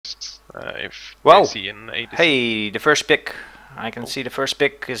if Well, they see an ADC. hey, the first pick. I can see the first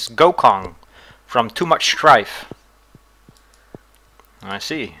pick is Gokong from Too Much Strife. I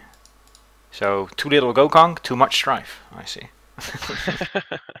see. So, too little Gokong, too much Strife. I see.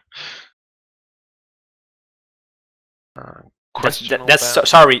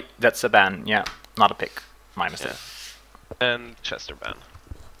 Sorry, that's a ban. Yeah, not a pick. My mistake. Yeah. And Chester ban.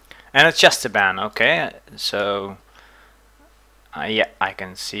 And a Chester ban. Okay, so yeah, I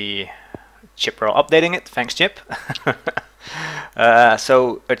can see Chipro updating it. Thanks, Chip.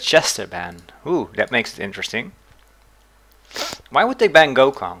 So a Chester ban. Ooh, that makes it interesting. Why would they ban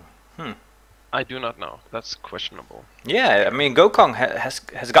Gokong? I do not know. That's questionable. Yeah, I mean Gokong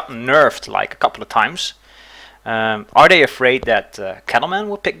has gotten nerfed like a couple of times. Are they afraid that Cattleman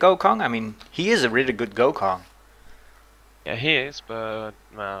will pick Gokong? I mean, he is a really good Gokong. Yeah, he is, but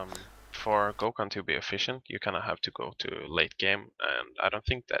for Gokong to be efficient, you kind of have to go to late game, and I don't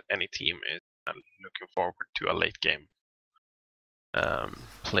think that any team is looking forward to a late game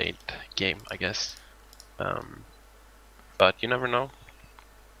played game, I guess. But you never know.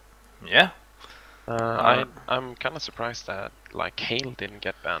 Yeah. I'm kind of surprised that like Hale didn't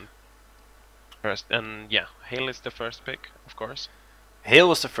get banned first, and yeah, Hale is the first pick, of course. Hale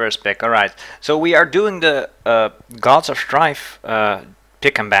was the first pick. All right. So we are doing the Gods of Strife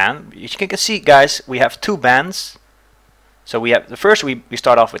pick and ban. You can see, guys, we have two bans. So we have the first. We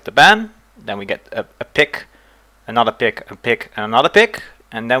start off with the ban, then we get a pick, another pick, a pick, and another pick,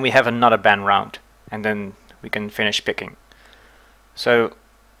 and then we have another ban round, and then we can finish picking. So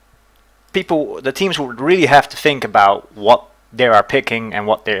the teams would really have to think about what they are picking and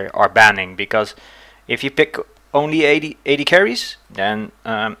what they are banning, because if you pick only 80 carries, then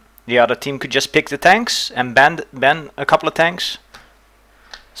the other team could just pick the tanks and ban a couple of tanks.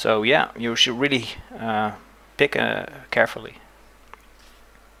 So yeah, you should really pick carefully.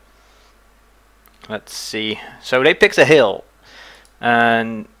 Let's see. So they picked a hill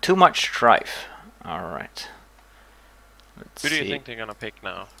and too much Strife. All right. Who do you think they're gonna pick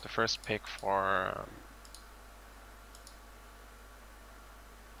now? The first pick for.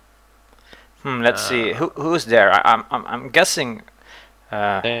 Let's see. Who's there? I'm guessing.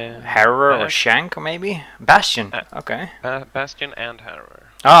 Harrower or Shank, or maybe Bastion. Okay. Bastion and Harrower.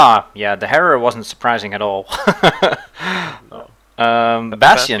 Ah, yeah. The Harrower wasn't surprising at all. No.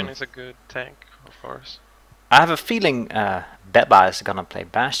 Bastion is a good tank, of course. I have a feeling Beba is gonna play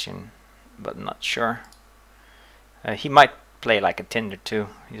Bastion, but not sure. He might play like a Tinder too.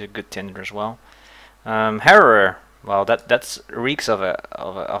 He's a good Tinder as well. Harrower, well, that's reeks of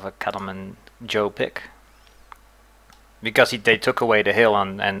a Cattleman Joe pick, because they took away the hill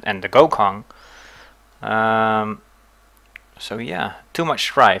and the Gokong. So yeah, too much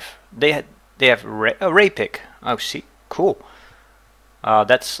Strife. They have a Ray pick. Oh, see, cool.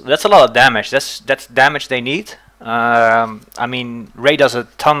 That's a lot of damage. That's damage they need. I mean, Ray does a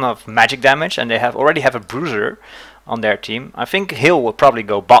ton of magic damage, and they already have a bruiser on their team. I think Hill will probably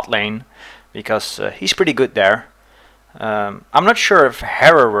go bot lane, because he's pretty good there. I'm not sure if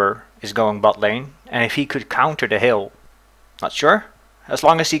Harrower is going bot lane, and if he could counter the Hill. Not sure. As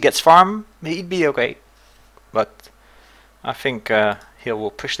long as he gets farm, he'd be okay. But I think Hill will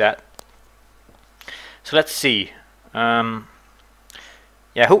push that. So let's see. Yeah,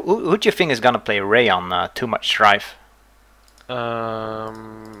 who do you think is gonna play Ray on Too Much Strife?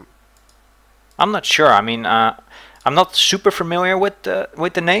 I'm not sure. I mean, I'm not super familiar with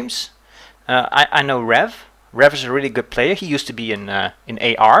the names. I know Rev. Rev is a really good player. He used to be in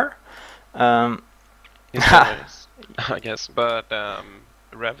AR. I guess, but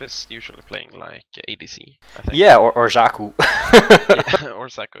Rev is usually playing like ADC, I think. Yeah, or Zaku. Yeah, or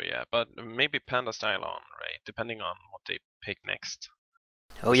Zaku, yeah. But maybe Panda style on Ray, depending on what they pick next.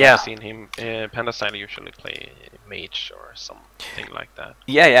 Oh yeah. I've seen him, Panda style usually play Mage or something like that.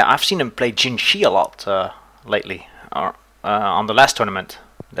 Yeah, I've seen him play Jinxi a lot lately, on the last tournament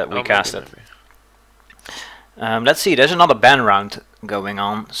that we casted. Let's see, there's another ban round going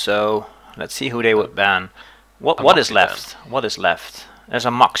on, so let's see who they would ban. What is left? Ban. What is left? There's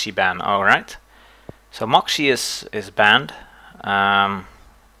a Moxie ban, alright. So Moxie is banned. So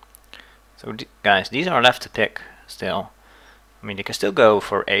guys, these are left to pick still. I mean, they can still go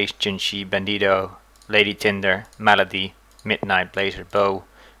for Ace, Jinxi, Bandito, Lady Tinder, Melody, Midnight, Blazer, Bow,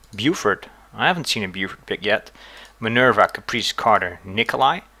 Buford. I haven't seen a Buford pick yet. Minerva, Caprice, Carter,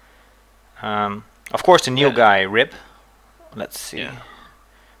 Nikolai. Of course, the new guy, Rib. Let's see. Yeah.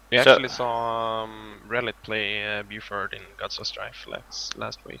 We actually saw Relit play Buford in Gods of Strife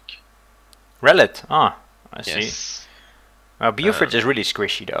last week. Relit? Ah, I see. Well, Buford is really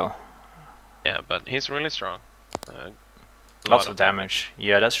squishy though. Yeah, but he's really strong. Lots of damage.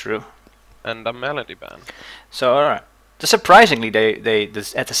 Yeah, that's true. And a melody ban. So alright. Surprisingly, at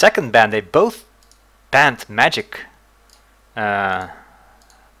the second ban they both banned magic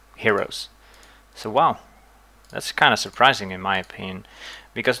heroes. So wow, that's kind of surprising in my opinion,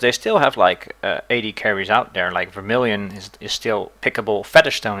 because they still have like 80 carries out there. Like Vermilion is still pickable,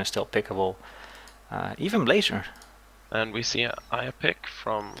 Featherstone is still pickable, even Blazer. And we see Aya pick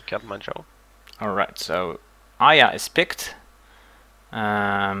from Kilimanjaro. Alright, so Aya is picked.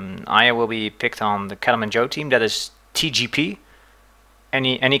 Aya will be picked on the Kilimanjaro team. That is TGP.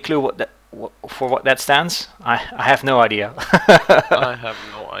 Any clue for what that stands? I have no idea. I have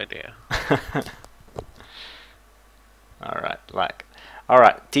no idea.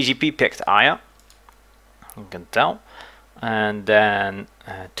 Alright, TGP picked Aya. You can tell. And then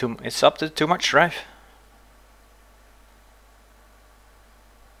it's up to too much Strife.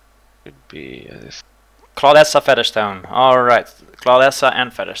 Could be Claudessa, Featherstone. Alright, Claudessa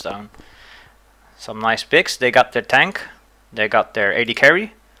and Featherstone. Some nice picks. They got their tank. They got their 80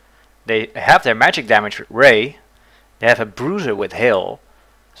 carry. They have their magic damage with Ray. They have a bruiser with Hail.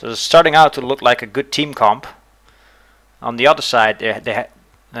 So it's starting out to look like a good team comp. On the other side,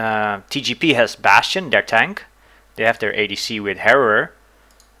 TGP has Bastion, their tank. They have their ADC with Harrower.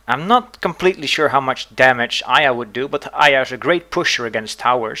 I'm not completely sure how much damage Aya would do, but Aya is a great pusher against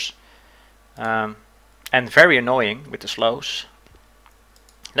towers. And very annoying with the slows.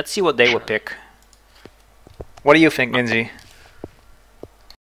 Let's see what they would pick. What do you think, Ninzi?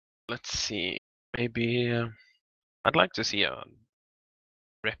 Let's see. Maybe I'd like to see a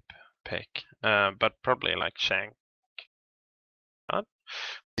Rip pick, but probably like Shank.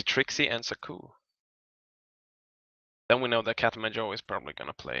 Trixie and Saku. Then we know that Kilimanjaro is probably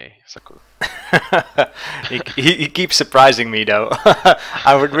gonna play Saku. he keeps surprising me though.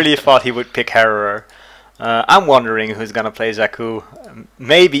 I would really thought he would pick Harrower. I'm wondering who's gonna play Zaku.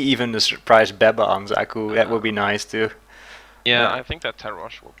 Maybe even the surprise Beba on Zaku. That would be nice too. Yeah, I think that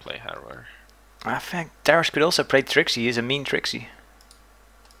Tarosh will play Harrower. I think Tarosh could also play Trixie. He's a mean Trixie.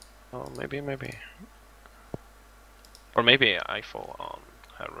 Oh, maybe. Or maybe Eiffel on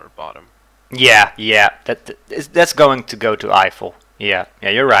Harrower bottom. Yeah, that's going to go to Eiffel. Yeah,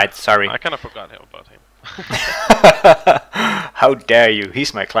 you're right. Sorry. I kind of forgot about him. How dare you?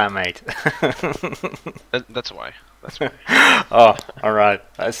 He's my clanmate. That's why. Oh, all right.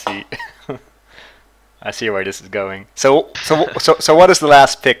 I see. I see where this is going. So what is the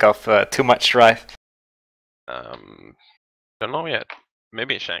last pick of Too Much Strife? Don't know yet.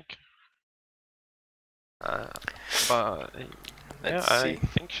 Maybe Shank. But yeah, I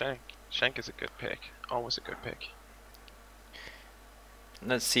think Shank. Shank is a good pick. Always a good pick.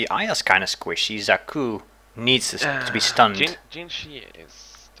 Let's see. Aya's kind of squishy. Zaku needs to be stunned. Jinshi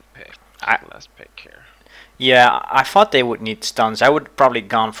is the pick. The last pick here. Yeah, I thought they would need stuns. I would probably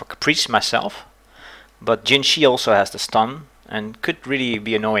gone for Caprice myself, but Jinshi also has the stun and could really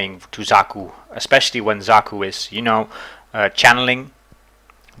be annoying to Zaku, especially when Zaku is, channeling.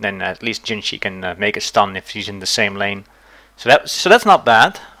 Then at least Jinshi can make a stun if he's in the same lane. So that's not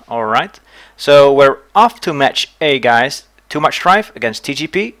bad. All right. So we're off to match A, guys. Too Much Strife against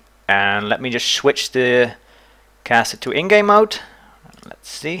TGP, and let me just switch the caster to in-game mode. Let's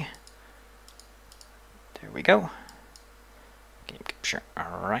see. There we go. Game capture.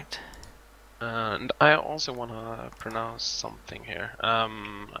 All right. And I also want to pronounce something here.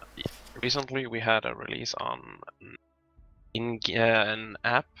 Recently we had a release on an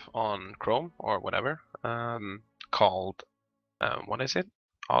app on Chrome or whatever, called what is it?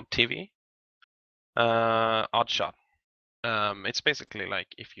 Odd TV. Odd Shot. It's basically like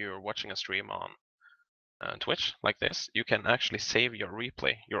if you're watching a stream on Twitch like this, you can actually save your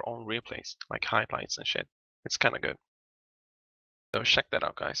own replays, like highlights and shit. It's kind of good. So check that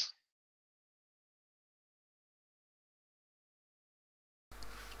out, guys.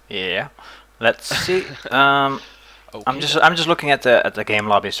 Yeah. Let's see. Okay. I'm just looking at the game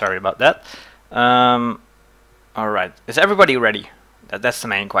lobby. Sorry about that. All right. Is everybody ready? That's the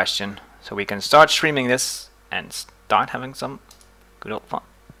main question. So we can start streaming this and start having some good old fun.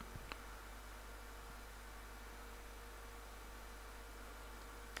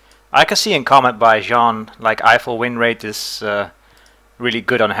 I can see in comment by Jean, like Eiffel win rate is really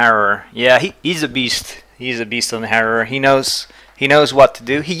good on Harrower. Yeah, he's a beast. He's a beast on Harrower. He knows what to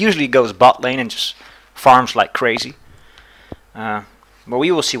do. He usually goes bot lane and just farms like crazy. But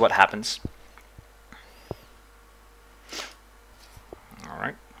we will see what happens.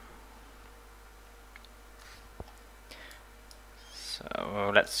 Alright.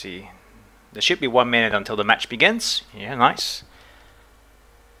 So let's see. There should be 1 minute until the match begins. Yeah, nice.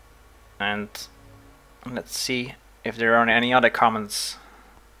 And let's see if there are any other comments.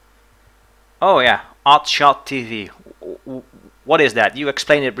 Oh yeah, Odd Shot TV. What is that? You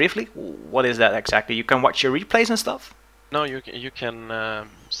explain it briefly. What is that exactly? You can watch your replays and stuff. No, you can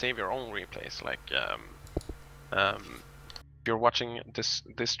save your own replays. Like if you're watching this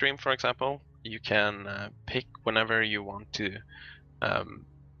stream, for example, you can pick whenever you want to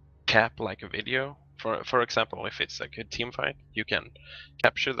cap like a video. For example, if it's a good team fight, you can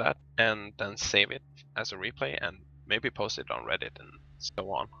capture that and then save it as a replay and maybe post it on Reddit and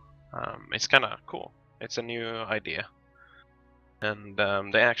so on. It's kind of cool. It's a new idea, and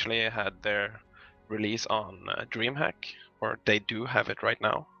they actually had their release on DreamHack, or they do have it right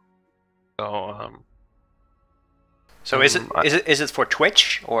now. So is it for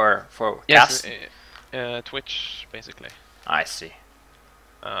Twitch or for yes, cast? Twitch basically. I see.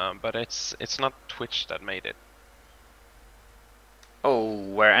 But it's not Twitch that made it. Oh,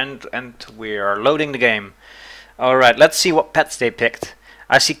 we are loading the game. All right, let's see what pets they picked.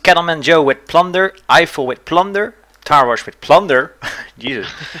 I see Cattleman Joe with Plunder, Eiffel with Plunder, Tarwash with Plunder, Jesus,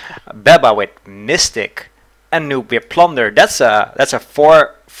 Beba with Mystic, and Noob with Plunder. That's a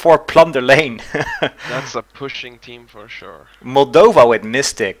four Plunder lane. That's a pushing team for sure. Moldova with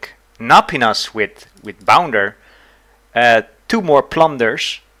Mystic, Napinas with Bounder, 2 more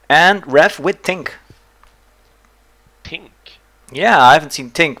Plunders, and Rev with Tink. Tink? Yeah, I haven't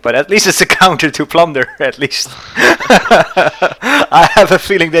seen Tink, but at least it's a counter to Plunder, at least. I have a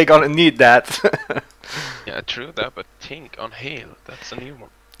feeling they're gonna need that. Yeah, true that, but Tink on Hail, that's a new one.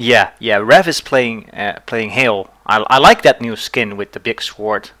 Yeah, Rev is playing Hail. I like that new skin with the big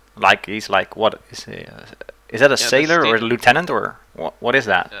sword. Like, he's like, what is he? Is that a sailor or a lieutenant, or what is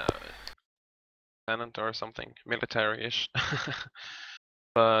that? Lieutenant or something, military-ish.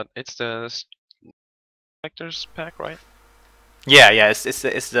 But it's the Spectre's pack, right? Yeah, it's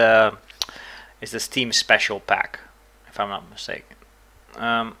the Steam special pack, if I'm not mistaken.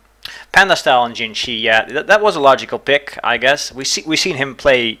 Panda Style and Jin Shi, yeah, that was a logical pick, I guess. We seen him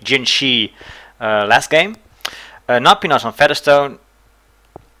play Jin Shi last game. Napinas on Featherstone.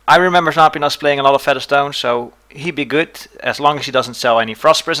 I remember Napinas playing a lot of Featherstone, so he'd be good as long as he doesn't sell any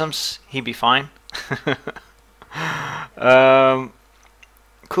Frost Prisms. He'd be fine.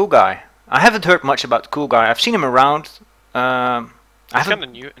 Cool Guy. I haven't heard much about Cool Guy. I've seen him around. He's kind of a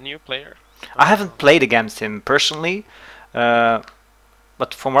new player. I haven't played against him personally,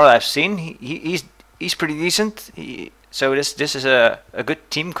 but from what I've seen, he's pretty decent. So this is a good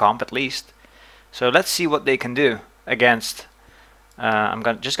team comp at least. So let's see what they can do against. I'm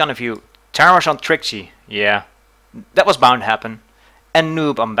just gonna view Tarash on Trixie. Yeah, that was bound to happen. And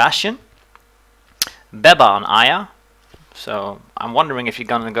Noob on Bastion. Beba on Aya. So I'm wondering if you're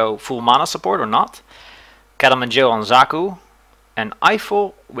gonna go full mana support or not. Cattleman Joe on Zaku, and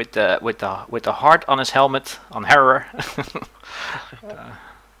Eiffel with the heart on his helmet on Harrower.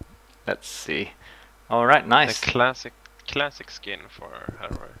 Let's see. All right, nice. The classic skin for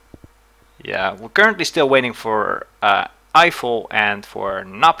Harrower. Yeah, we're currently still waiting for Eiffel and for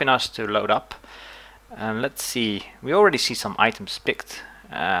Napinas to load up. And let's see. We already see some items picked.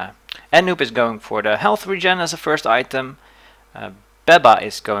 Anoop is going for the health regen as a first item. Beba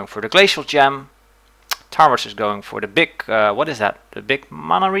is going for the glacial gem. Tarvas is going for the big, what is that? The big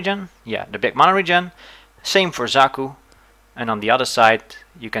mana regen? Yeah, the big mana regen. Same for Zaku. And on the other side,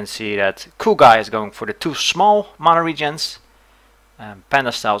 you can see that Cool Guy is going for the 2 small mana regens.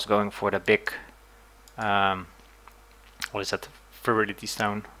 Panda Style is going for the big, what is that? Virility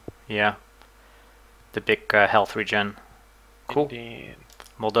Stone. Yeah, the big health regen. Cool. Indeed.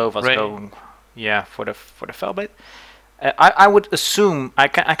 Moldova's going, yeah, for the Fellblade. I would assume, I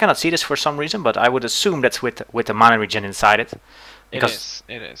cannot see this for some reason, but I would assume that's with the mana regen inside it. Because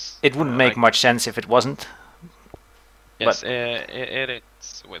it is. It wouldn't make much sense if it wasn't. Yes, it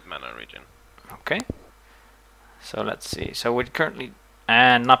is with mana regen. Okay. So let's see. So we're currently,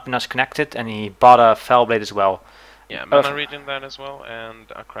 and Napinas connected, and he bought a Fellblade as well. Yeah, mana regen then as well,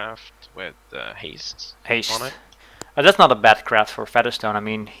 and a craft with haste on it. That's not a bad craft for Featherstone. I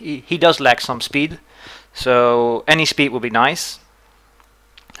mean, he does lack some speed, so any speed would be nice.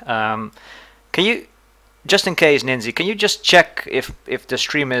 Can you, just in case, Ninzi, can you just check if the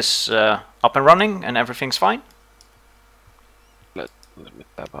stream is up and running and everything's fine? Let me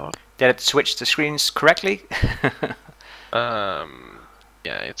tab out. Did it switch the screens correctly?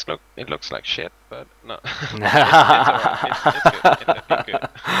 Yeah, it looks like shit, but no. It's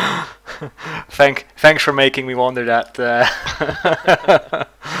good. Thanks for making me wonder that.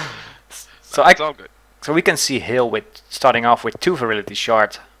 So it's all good. So we can see Hill with starting off with 2 virility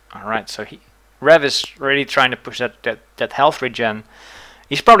shard. All right, so Rev is really trying to push that health regen.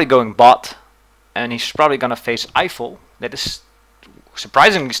 He's probably going bot, and he's probably gonna face Eiffel. That is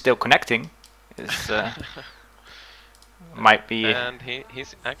surprisingly still connecting. This might be. And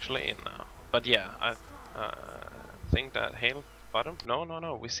he's actually in now. But yeah, I think that Hale bottom.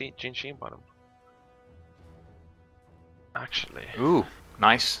 No. We see Jinxi bottom. Actually. Ooh,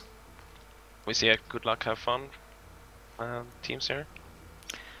 nice. We see a good luck, have fun teams here.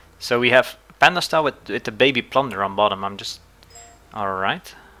 So we have Panda Star with the baby plunder on bottom. I'm just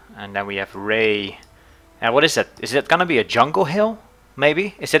alright. And then we have Ray. What is that? Is that gonna be a jungle hill?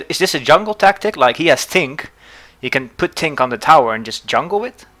 Maybe? Is this a jungle tactic? Like he has Tink. He can put Tink on the tower and just jungle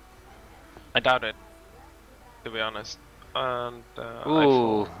it? I doubt it, to be honest. And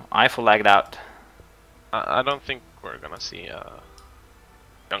ooh, Eiffel lagged out. I don't think we're gonna see a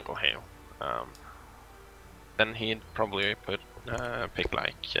jungle hail. Then he'd probably pick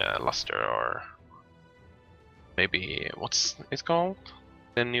like Luster or maybe what's it called?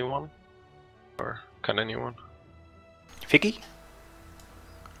 The new one, or kind of new one. Vicky?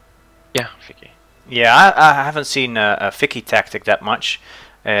 Yeah, Vicky. Yeah, I haven't seen a Vicky tactic that much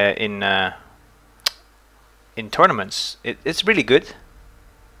in tournaments. It's really good.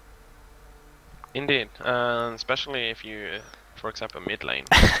 Indeed, especially if you, for example, mid lane.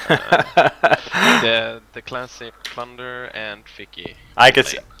 The classic Plunder and Vicky. I could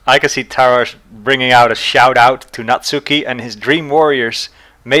see Taros bringing out a shout out to Natsuki and his Dream Warriors.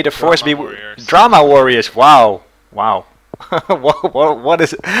 May the force be Drama Warriors. Wow. what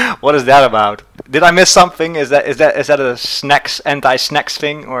is that about? Did I miss something? Is that a snacks anti-snacks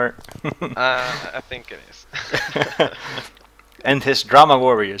thing or? I think it is. And his Drama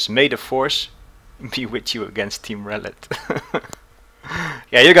Warriors. May the force be with you against Team Relit.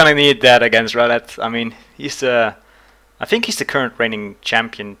 Yeah, you're gonna need that against Relit. I mean, I think he's the current reigning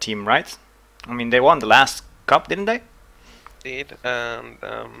champion team, right? I mean, they won the last cup, didn't they? Indeed, and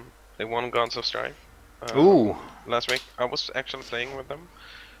they won Gods of Strife. Ooh. Last week, I was actually playing with them.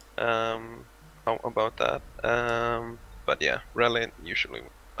 How about that? But yeah, Relit usually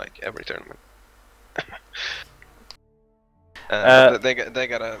like every tournament. They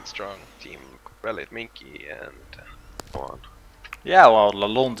got a strong team. Relit, Minky, and so on. Yeah, well,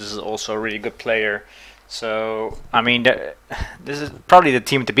 Lalonde is also a really good player. So, I mean, this is probably the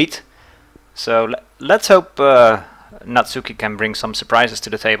team to beat. So, let's hope Natsuki can bring some surprises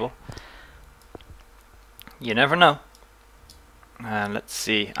to the table. You never know. Let's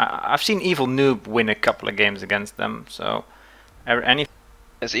see. I've seen Evil Noob win a couple of games against them. So, any.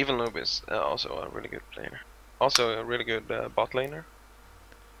 Yes, Evil Noob is also a really good player. Also a really good bot laner.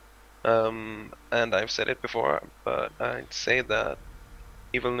 And I've said it before, but I'd say that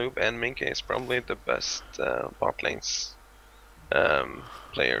Evil Noob and Minky is probably the best bot lanes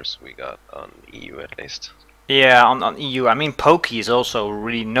players we got on EU at least. Yeah, on EU. I mean, Pokey is also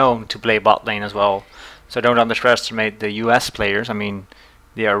really known to play bot lane as well. So don't underestimate the US players. I mean,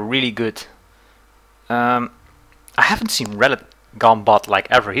 they are really good. I haven't seen Relit gone bot like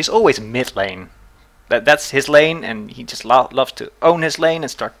ever. He's always mid lane. That's his lane, and he just loves to own his lane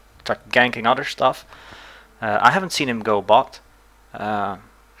and start ganking other stuff. I haven't seen him go bot.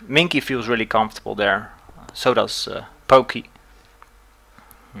 Minky feels really comfortable there. So does Pokey.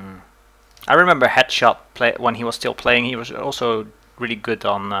 I remember Headshot when he was still playing. He was also really good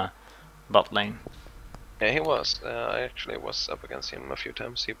on bot lane. Yeah, he was. I actually was up against him a few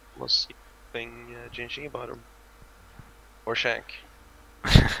times. He was playing Jinxi bottom. Or Shank.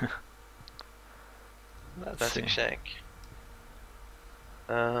 Classic Shank.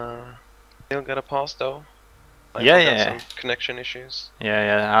 Still got a pause though. Yeah. Some connection issues.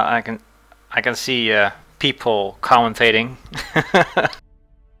 Yeah. I can see people commentating.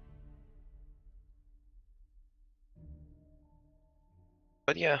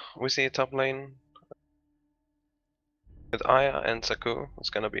 But yeah, we see top lane with Aya and Saku. It's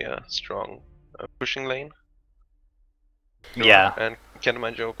gonna be a strong pushing lane. Yeah. And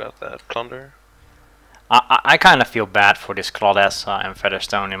Kenmanjo got that plunder. I kind of feel bad for this Claudessa and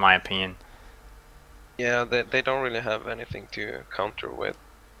Featherstone, in my opinion. Yeah, they don't really have anything to counter with.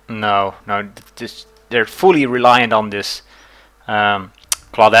 No, they're fully reliant on this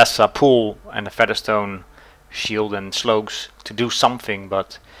Claudessa pool and the Featherstone shield and Slogs to do something,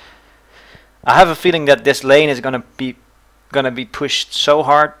 but I have a feeling that this lane is gonna be pushed so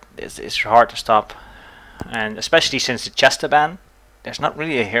hard. It's hard to stop, and especially since the Chester ban, there's not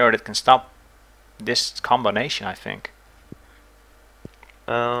really a hero that can stop this combination, I think.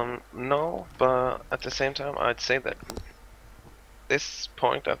 No, but at the same time, I'd say that this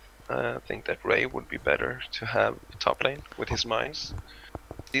point, I think that Ray would be better to have top lane with his mines.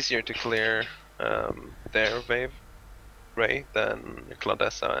 It's easier to clear their wave Ray than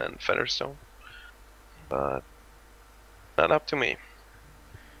Claudessa and Featherstone. But not up to me.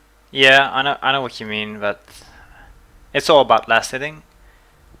 Yeah, I know what you mean, but it's all about last hitting.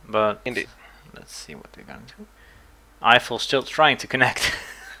 But Indeed. let's see what they're gonna do. Eiffel still trying to connect.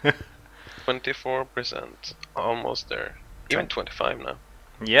 24%, almost there. Even 25 now.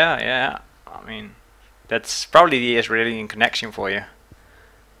 Yeah, yeah. I mean, that's probably the Israeli connection for you.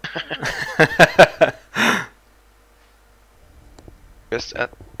 Just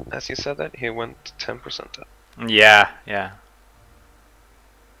as you said that, he went 10% up. Yeah, yeah.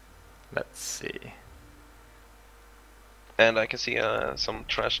 Let's see. And I can see some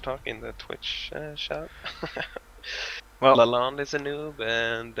trash talk in the Twitch chat. Well, Lalonde is a noob,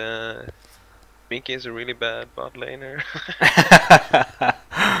 and Minky is a really bad bot laner.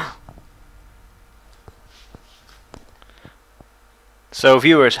 so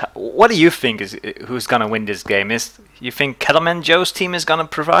viewers, what do you think is who's gonna win this game? Is you think Kettleman Joe's team is gonna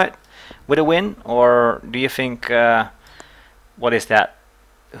provide with a win, or do you think what is that?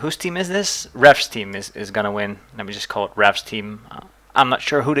 Whose team is this? Rev's team is gonna win. Let me just call it Rev's team. I'm not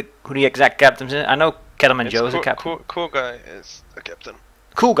sure who the exact captain is. I know Kettleman Joe is the captain. Cool guy is the captain.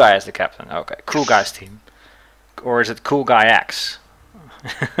 Cool guy is the captain. Okay, cool guy's team, or is it Cool Guy X?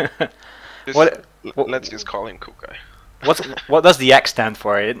 Let's just call him Cool Guy. What does the X stand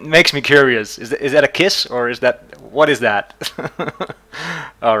for? It makes me curious. Is that a kiss, or is that what is that?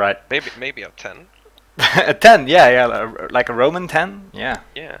 All right. Maybe a 10. A 10, yeah, like a Roman 10, yeah.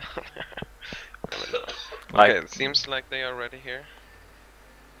 Yeah. Like, okay, it seems like they are ready here.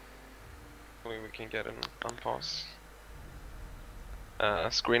 Hopefully we can get an unpause.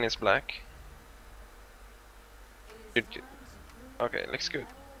 Screen is black. Okay, looks good.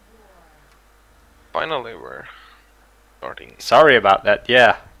 Finally we're starting. Sorry about that,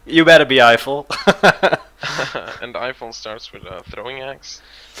 yeah. You better be Eiffel. And iPhone starts with a throwing axe.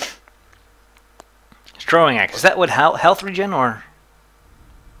 Throwing axe, is that with health regen or?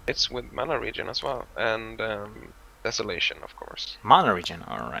 It's with mana regen as well, and desolation, of course. Mana regen,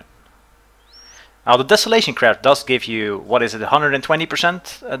 alright. Now the desolation craft does give you, what is it,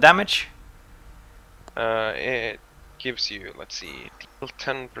 120% damage? It gives you, let's see, deal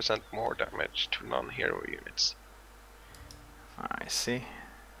 10% more damage to non-hero units. I see.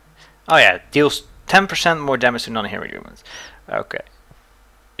 Oh yeah, deals 10% more damage to non-hero units. Okay.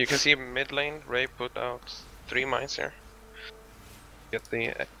 You can see mid lane, Ray put out 3 mines here. Get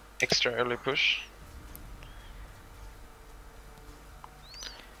the extra early push.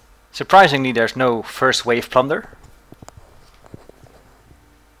 Surprisingly, there's no first wave plunder.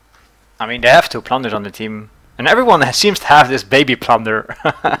 I mean, they have 2 plunders on the team, and everyone seems to have this baby plunder.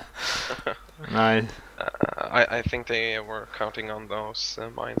 Nice. I think they were counting on those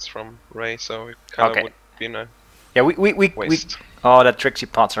mines from Ray, so it kind of would be a yeah, we waste. Oh, that Trixie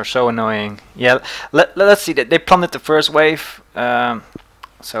pots are so annoying. Yeah, let's see that they plundered the first wave.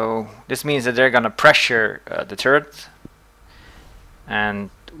 So this means that they're gonna pressure the turret, and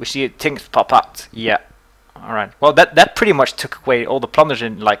we see things pop out. Yeah. All right. Well, that pretty much took away all the plunders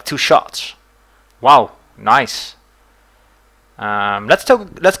in like 2 shots. Wow, nice. Let's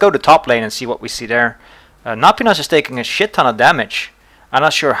go to top lane and see what we see there. Napinos is taking a shit ton of damage. I'm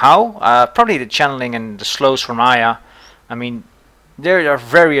not sure how. Probably the channeling and the slows from Aya. I mean, they are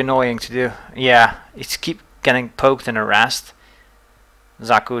very annoying to do. Yeah, it's keep getting poked and harassed.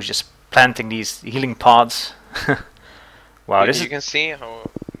 Zaku is just planting these healing pods. Wow, You can see how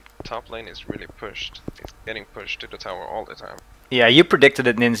top lane is really pushed. It's getting pushed to the tower all the time. Yeah, you predicted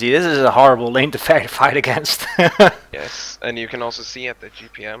it, Ninzi. This is a horrible lane to fight against. Yes, and you can also see at the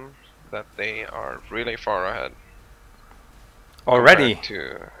GPM that they are really far ahead. Already?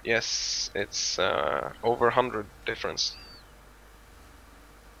 Yes, it's over 100 difference.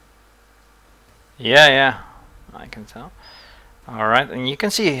 Yeah, I can tell. Alright, and you can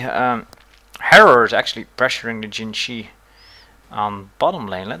see Harrower is actually pressuring the Jinshi on bottom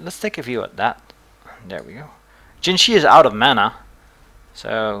lane. Let's take a view at that. There we go. Jinshi is out of mana,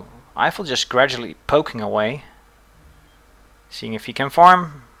 so Eiffel just gradually poking away, seeing if he can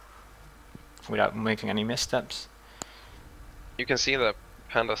farm without making any missteps. You can see the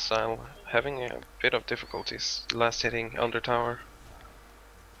Panda style having a bit of difficulties last hitting under tower.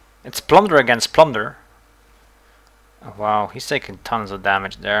 It's plunder against plunder. Oh, wow, he's taking tons of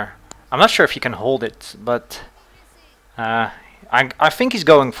damage there. I'm not sure if he can hold it, but I think he's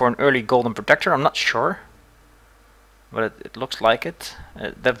going for an early golden protector. I'm not sure, but it looks like it.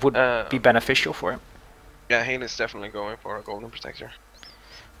 That would be beneficial for him. Yeah, Haley's definitely going for a golden protector.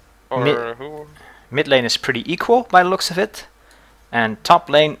 Or who? Mid lane is pretty equal by the looks of it, and top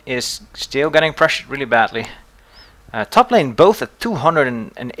lane is still getting pressured really badly. Top lane both at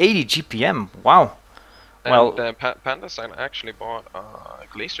 280 GPM. Wow. Well, And Pandasign actually bought a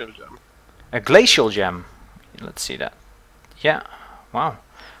glacial gem. a glacial gem. Let's see that. Yeah. Wow.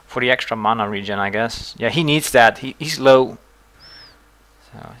 For the extra mana regen, I guess. Yeah, he needs that. He's low.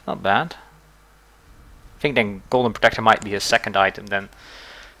 So it's not bad. I think then Golden Protector might be his second item then.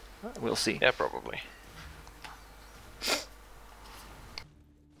 We'll see. Yeah, probably.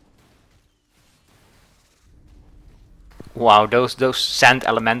 Wow, those sand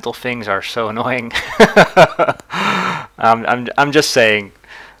elemental things are so annoying. I'm just saying.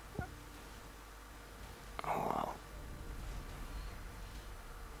 Wow.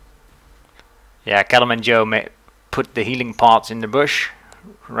 Yeah, Cattleman Joe may put the healing pots in the bush,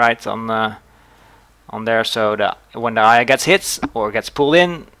 right on there, so that when the Aya gets hit or gets pulled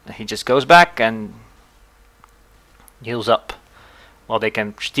in, he just goes back and heals up. While they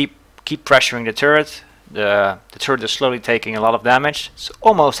can keep pressuring the turret. The turret is slowly taking a lot of damage. It's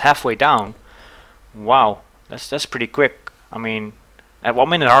almost halfway down. Wow, that's pretty quick. I mean, at what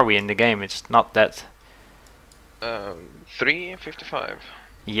minute are we in the game? It's not that. 3:55.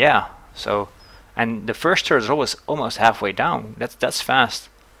 Yeah. So, and the first turret is almost halfway down. That's fast.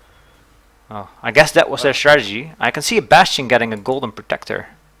 Oh, I guess that was their strategy. I can see a Bastion getting a Golden Protector.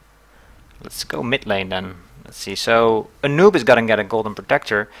 Let's go mid lane then. Let's see. So a noob is gonna get a Golden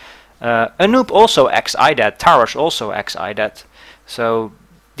Protector. Anoop also ex-IDAT, Taros also ex-IDAT. So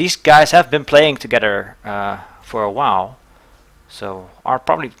these guys have been playing together for a while. So are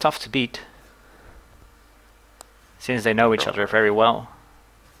probably tough to beat. Since they know each other very well.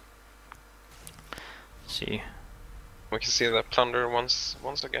 Let's see. We can see the plunder once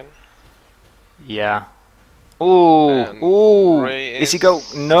again. Yeah. Ooh. Is he go?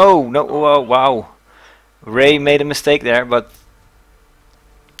 No. Oh, wow. Ray made a mistake there, but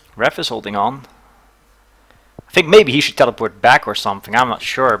Ref is holding on. I think maybe he should teleport back or something. I'm not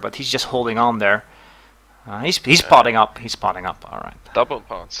sure, but he's just holding on there. He's potting up. He's potting up. All right. Double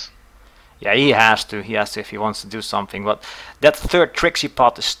pots. Yeah, he has to. He has to if he wants to do something. But that third Trixie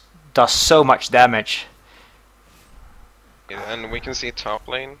pot does so much damage. Yeah, and we can see top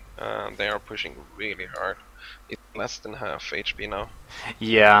lane. They are pushing really hard. It's less than half HP now.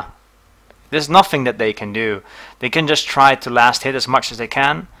 Yeah. There's nothing that they can do. They can just try to last hit as much as they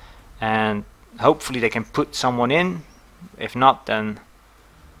can. And hopefully they can put someone in. If not, then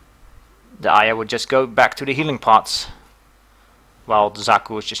the Aya would just go back to the healing pots. While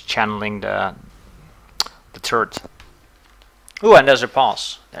Zaku is just channeling the turret. Ooh, and there's a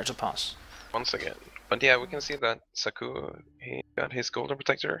pause. There's a pause. Once again. But yeah, we can see that Zaku, he got his Golden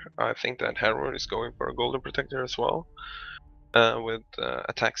Protector. I think that Herald is going for a Golden Protector as well. With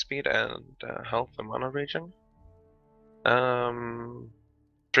attack speed and health and mana regen.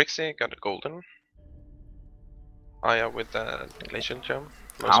 Trixie got a golden. Aya with the glacial gem.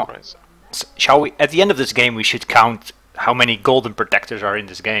 No surprise. Shall we? At the end of this game, we should count how many golden protectors are in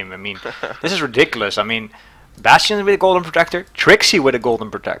this game. I mean, this is ridiculous. I mean, Bastion with a golden protector, Trixie with a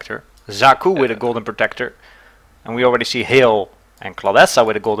golden protector, Zaku with a golden protector, and we already see Hale and Claudessa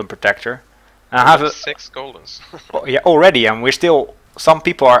with a golden protector. And I have 6 goldens. Oh, yeah, already, and we're still. Some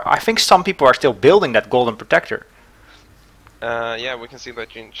people are. I think some people are still building that golden protector. Yeah, we can see that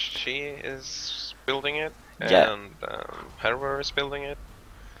Jinchi is building it, yeah. And Herwer is building it.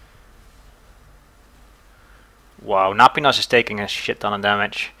 Wow, Napinas is taking a shit ton of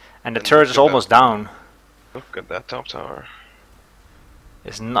damage, and the turret is almost down. Look at that top tower.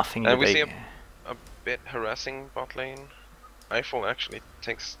 There's nothing. And we see a bit harassing bot lane. Eiffel actually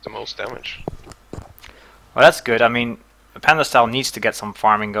takes the most damage. Well, that's good. I mean, Panda Style needs to get some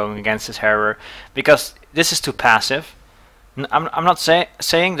farming going against his Herrer, because this is too passive. I'm not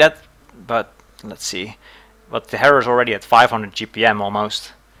saying that, but let's see. But the Herrer is already at 500 GPM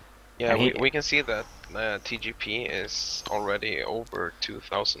almost. Yeah, we can see that TGP is already over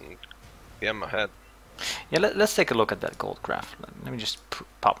 2000 GPM ahead. Yeah, let's take a look at that gold graph. Let me just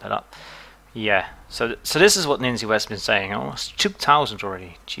pop that up. Yeah, so this is what Ninja West's been saying. Almost 2000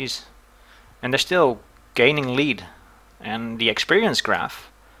 already. Jeez. And they're still gaining lead. And the experience graph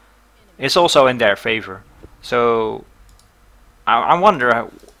is also in their favor. So I wonder,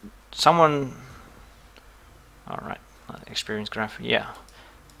 someone... Alright, experience graph, yeah.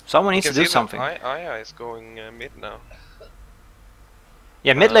 Someone needs to do something. Aya is going mid now.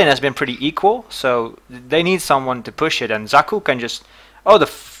 Yeah, mid lane has been pretty equal, so they need someone to push it, and Zaku can just... Oh, the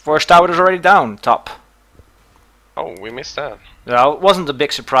first tower is already down, top. Oh, we missed that. Well, it wasn't a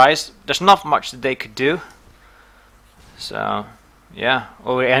big surprise. There's not much that they could do. So, yeah.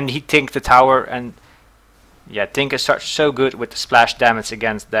 Oh, and he tinked the tower, and... Yeah, Tink is so good with the splash damage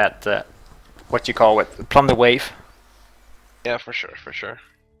against that... what you call it? The plunder wave. Yeah, for sure, for sure.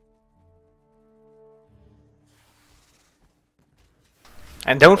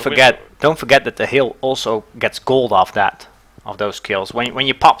 And don't forget that the hill also gets gold off those kills. When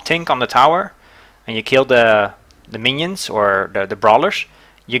you pop Tink on the tower and you kill the minions or the brawlers,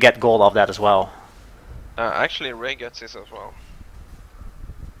 you get gold off that as well. Actually, Ray gets this as well.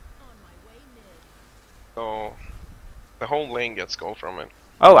 So the whole lane gets gold from it.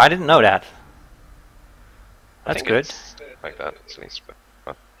 Oh, I didn't know that. That's good. It's like that, at least,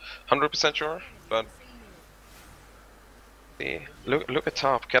 but 100% sure. But look at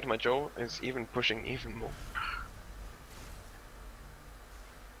top. Catma Joe is even pushing even more.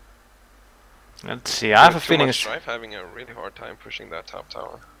 Let's see. I have a feeling Strife having a really hard time pushing that top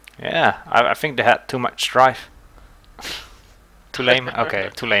tower. Yeah, I think they had too much Strife. Too lame? Okay,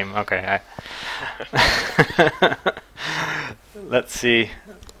 too lame. Okay. Let's see.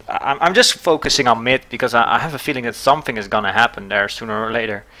 I'm just focusing on mid because I have a feeling that something is gonna happen there sooner or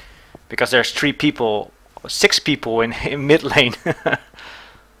later. Because there's 6 people in mid lane.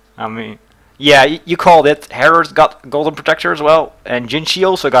 I mean, yeah, you called it. Harror's got golden protector as well, and Jinchi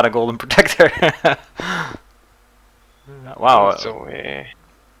also got a golden protector. Wow. So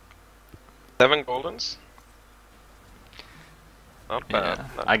 7 goldens. Not bad. Yeah.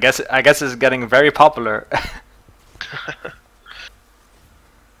 Not I guess it's getting very popular.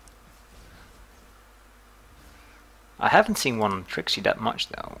 I haven't seen one on Trixie that much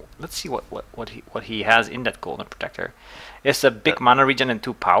though. Let's see what he has in that golden protector. It's a big mana regen and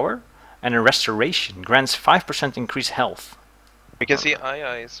 2 power, and a restoration grants 5% increased health. We can see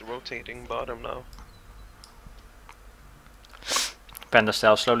Aya is rotating bottom now. Panda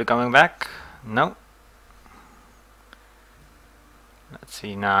Style slowly coming back. No. Let's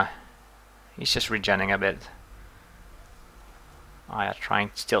see, nah. He's just regenning a bit. Aya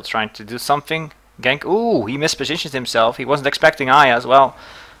still trying to do something. Gank. Ooh, he mispositioned himself. He wasn't expecting Aya as well.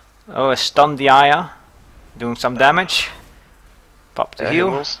 Oh, stunned the Aya. Doing some damage. Pop the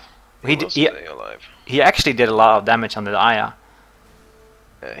heal. He actually did a lot of damage on the Aya.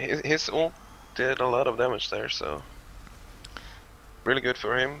 His ult did a lot of damage there, so really good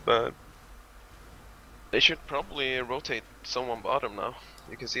for him, but they should probably rotate someone bottom now.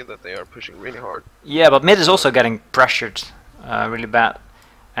 You can see that they are pushing really hard. Yeah, but mid is also getting pressured really bad.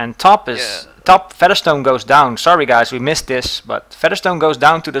 And top Featherstone goes down. Sorry guys, we missed this, but Featherstone goes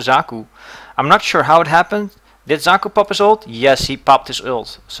down to the Zaku. I'm not sure how it happened. Did Zaku pop his ult? Yes, he popped his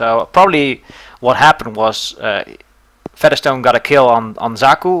ult. So probably what happened was Featherstone got a kill on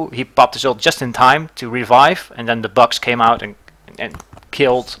Zaku. He popped his ult just in time to revive, and then the Bucks came out and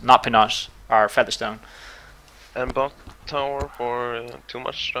killed Napinas, our Featherstone. And bot tower for too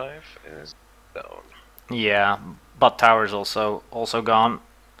much Strife is down. Yeah, bot tower is also gone.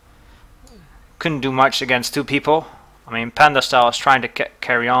 Couldn't do much against 2 people. I mean, Panda Style is trying to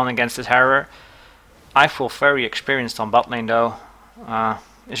carry on against this Harrower. I feel very experienced on bot lane though.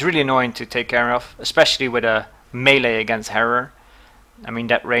 It's really annoying to take care of, especially with a melee against Harrower. I mean,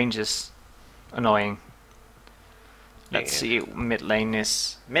 that range is annoying. Let's see, mid lane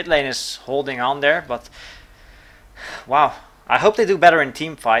is holding on there, but wow. I hope they do better in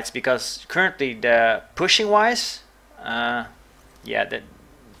team fights, because currently the pushing wise, yeah,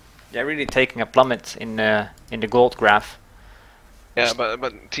 they're really taking a plummet in the gold graph. Yeah, but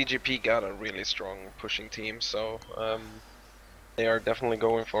TGP got a really strong pushing team, so they are definitely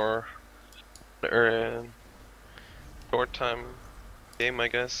going for a short time game, I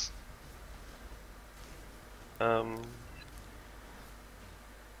guess.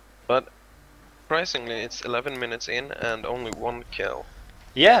 But surprisingly, it's 11 minutes in and only 1 kill.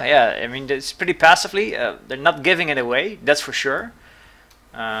 Yeah, I mean, it's pretty passively. They're not giving it away, that's for sure.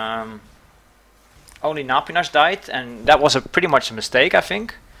 Only Napinas died, and that was pretty much a mistake, I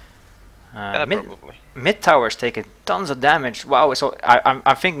think. Yeah, probably. Mid tower is taking tons of damage. Wow, so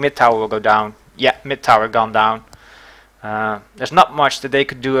I think mid tower will go down. Yeah, mid tower gone down. There's not much that they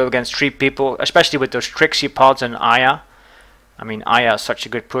could do against 3 people, especially with those Trixie pods and Aya. I mean, Aya is such a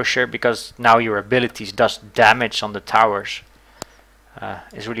good pusher because now your abilities does damage on the towers.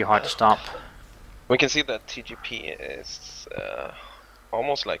 It's really hard to stop. We can see that TGP is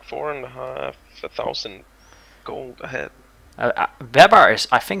almost like 4,500 gold ahead. I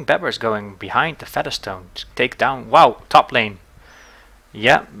think Bebar is going behind the Featherstone to take down. Wow, top lane.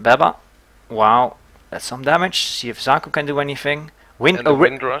 Yeah, Beba. Wow, that's some damage. See if Zaku can do anything.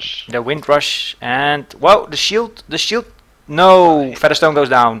 Wind rush. The wind rush, and wow, the shield. No, Featherstone goes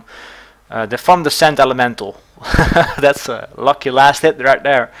down. From the Sand Elemental. That's a lucky last hit right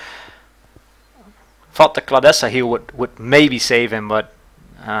there. Thought the Claudessa heal would maybe save him, but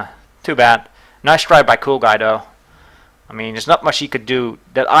too bad. Nice try by Cool Guy though. I mean, there's not much he could do.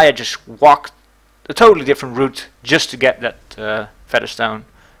 That Aya just walked a totally different route just to get that Featherstone.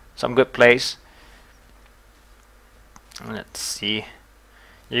 Some good plays. Let's see.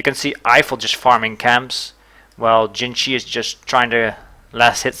 You can see Eiffel just farming camps, while Jinchi is just trying to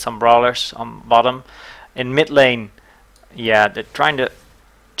last hit some brawlers on bottom. In mid lane, yeah, they're trying to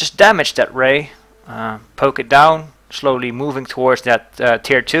just damage that Ray, poke it down, slowly moving towards that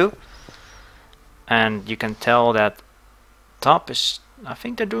tier 2. And you can tell that top is, I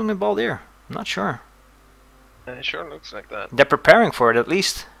think they're doing a Baldir. I'm not sure. It sure looks like that. They're preparing for it at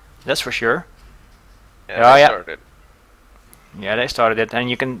least, that's for sure. Yeah, they started. Yeah, they started it, and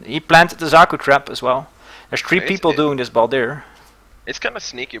he planted the Zaku trap as well. There's 3 people doing this Baldir. It's kind of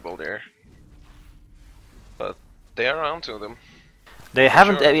sneaky Baldir, but they are onto them. They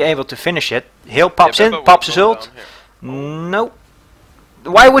haven't been able to finish it. Hill pops in, pops his ult. Nope.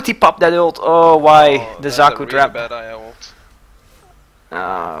 Why would he pop that ult? Oh, why? The Zaku trap. Bad IO ult.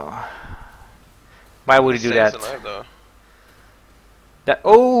 Oh. Why would he do that? Alive,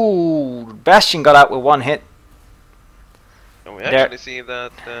 oh, Bastion got out with 1 hit. And we actually see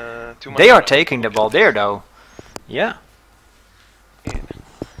that they are taking the Baldir though. Yeah.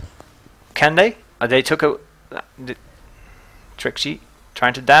 Can they? They took a Trixie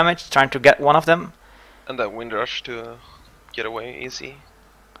trying to damage, trying to get one of them. And that wind rush to get away easy.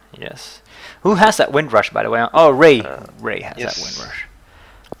 Yes. Who has that wind rush, by the way? Oh, Ray. Ray has that wind rush.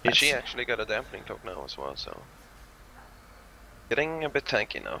 Yeah, she actually got a dampening cloak now as well, so getting a bit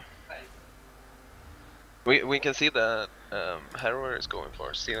tanky now. We can see that Harrower is going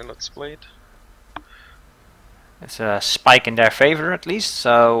for Steelix Blade. It's a spike in their favor at least.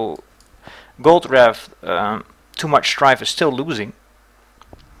 So Gold Rev, too much Strife is still losing,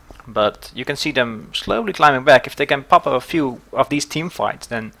 but you can see them slowly climbing back. If they can pop up a few of these team fights,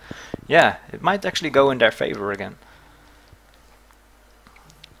 then yeah, it might actually go in their favor again.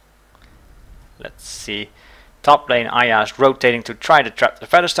 Let's see. Top lane Aya's rotating to try to trap the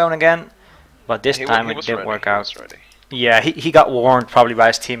Featherstone again, but this time it didn't work out. Yeah, he got warned probably by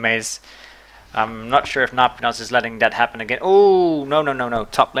his teammates. I'm not sure if Napinas is letting that happen again. Oh, no.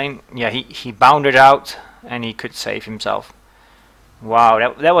 Top lane, yeah, he bounded out and he could save himself.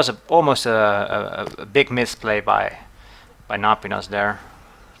 Wow, that was almost a big misplay by Napinas there.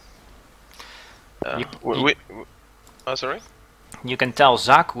 Oh, sorry? You can tell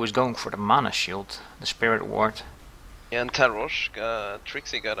Zaku is going for the mana shield, the spirit ward. Yeah, and Tarosh,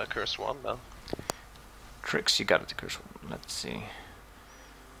 Trixie got a cursed one now. Trixie got the cursed one, let's see.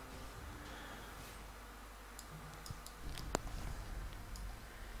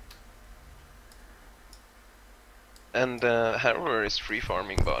 And Harrower is free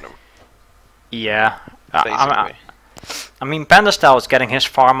farming bottom. Yeah, I mean Panda Style is getting his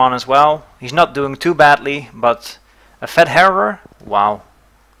farm on as well. He's not doing too badly, but a fed Harrower, wow,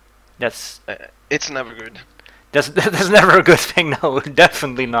 that's it's never good. That's never a good thing. No,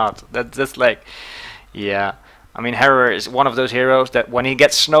 definitely not. That's like, yeah. I mean Harrower is one of those heroes that when he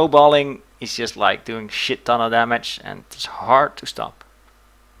gets snowballing, he's just like doing shit ton of damage, and it's hard to stop.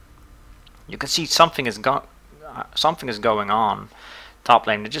 You can see something is going on. Top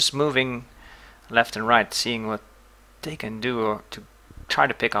lane, they're just moving left and right, seeing what they can do or to try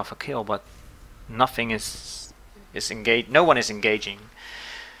to pick off a kill, but nothing is engaged. No one is engaging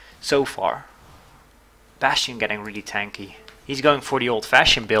so far. Bastion getting really tanky. He's going for the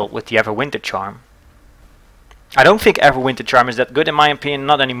old-fashioned build with the Everwinter Charm. I don't think Everwinter Charm is that good in my opinion,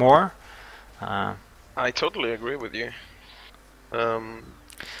 not anymore. I totally agree with you.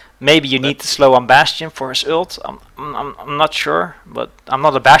 Maybe you need to slow on Bastion for his ult. I'm not sure, but I'm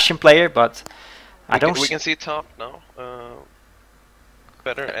not a Bastion player. But we can see top now.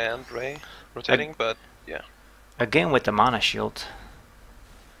 Better and Ray rotating, but yeah. Again with the mana shield,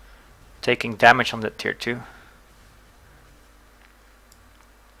 taking damage on that tier 2.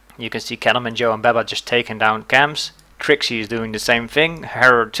 You can see Cattleman Joe and Beba just taking down camps. Trixie is doing the same thing.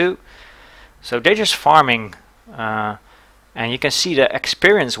 Harrow too. So they're just farming. And you can see that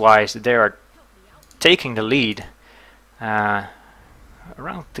experience-wise that they are taking the lead.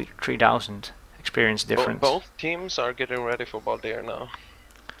 Around 3,000 experience difference. Both teams are getting ready for Baldir now.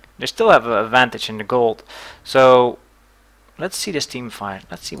 They still have an advantage in the gold. So let's see this team fight.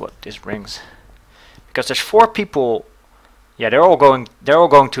 Let's see what this brings. Because there's 4 people. Yeah, they're all going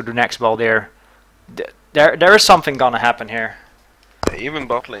to the next Baldir. There is something gonna happen here. Yeah, even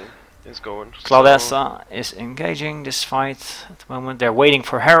bot lane is going. Claudessa is engaging this fight at the moment. They're waiting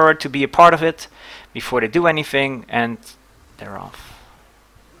for Harrower to be a part of it before they do anything, and they're off.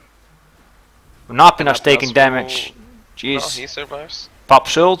 Napina's taking damage. Jeez. No, he survives.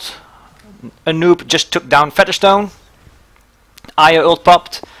 Pops ult. A noob just took down Featherstone. Aya ult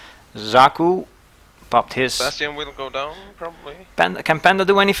popped. Zaku popped his. Bastion will go down probably. Panda, can Panda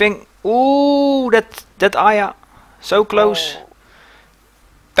do anything? Ooh, that Aya, so close. Oh.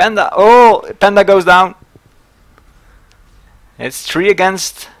 Panda, oh, Panda goes down. It's 3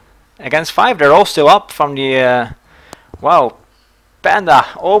 against 5. They're all still up from the. Wow, Panda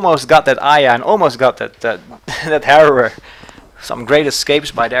almost got that Aya and almost got that that Harrower. Some great escapes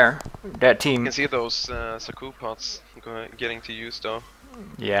by their team. You can see those Saku pots getting to use though.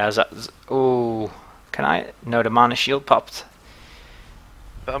 Yeah, ooh, can I? No, the mana shield popped.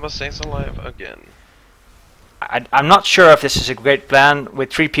 Baba stays alive again. I'm not sure if this is a great plan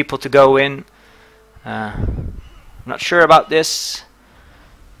with 3 people to go in. I'm not sure about this.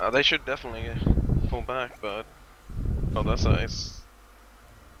 They should definitely pull back, but oh, that's nice.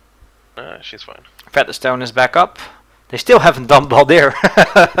 She's fine. Featherstone is back up. They still haven't done Baldir.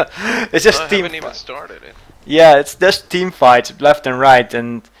 It's just team. Haven't even started it. Yeah, it's just team fights left and right,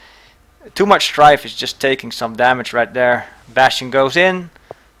 and too much Strife is just taking some damage right there. Bastion goes in,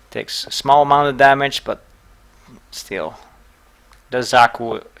 takes a small amount of damage, but still, the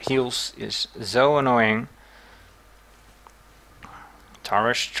Zaku heals is so annoying.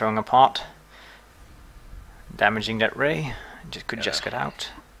 Tarish throwing a pot, damaging that Ray. Could just get out.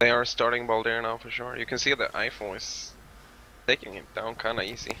 They are starting Baldir now for sure. You can see that Eiffel is taking him down kind of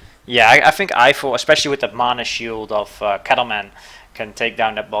easy. Yeah, I think Eiffel, especially with that mana shield of Cattleman, can take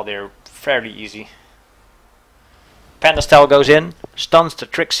down that Baldir fairly easy. Pandastel goes in, stuns the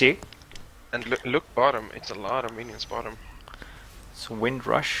Trixie. And look bottom, it's a lot of minions bottom. It's a Wind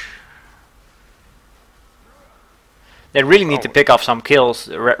Rush. They really need to pick off some kills.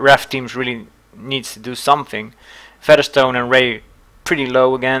 The ref teams really needs to do something. Featherstone and Ray pretty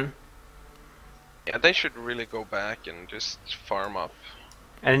low again. Yeah, they should really go back and just farm up.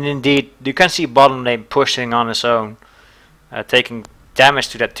 And indeed, you can see bottom lane pushing on his own, taking damage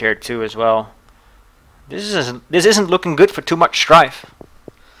to that tier 2 as well. This isn't looking good for too much Strife.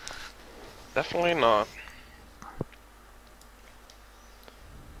 Definitely not.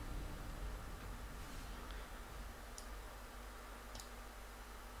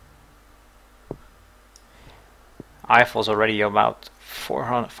 Eiffel's already about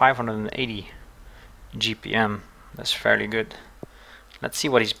 580 GPM. That's fairly good. Let's see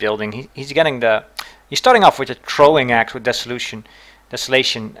what he's building. He's getting the. He's starting off with a throwing axe with desolation,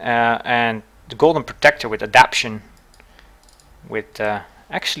 and the golden protector with adaption, with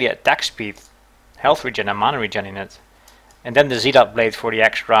actually attack speed, health regen and mana regen in it, and then the Zealot blade for the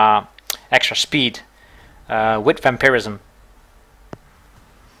extra speed, with vampirism.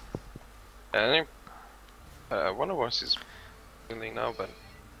 And one of us is building now, but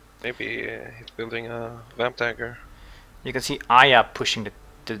maybe he's building a vamp dagger. You can see Aya pushing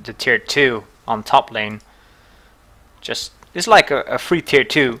the tier 2 on top lane. Just it's like a free tier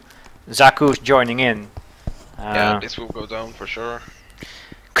 2. Zaku's joining in. Yeah, this will go down for sure.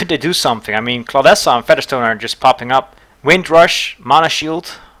 Could they do something? I mean, Claudessa and Featherstone are just popping up. Wind Rush, Mana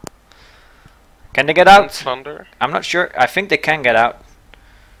Shield. Can they get out? Thunder. I'm not sure. I think they can get out.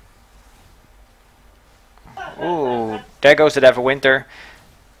 Ooh, there goes the Everwinter.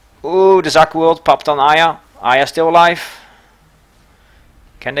 Ooh, the Zaku ult popped on Aya. Aya still alive.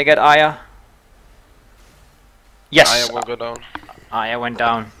 Can they get Aya? Yes. Aya will go down. Aya went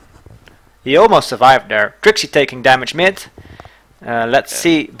down. He almost survived there. Trixie taking damage mid. Let's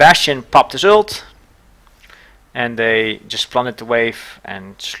see. Bastion popped his ult. And they just plundered the wave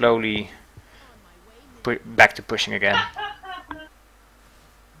and slowly put back to pushing again.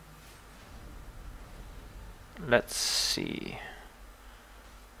 Let's see.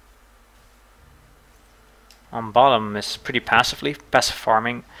 On bottom is pretty passive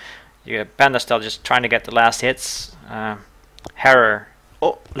farming. You have Pandastel just trying to get the last hits. Harrer,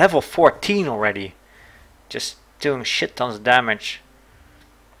 oh, level 14 already. Just doing shit tons of damage.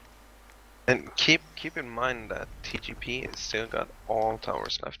 And keep in mind that TGP has still got all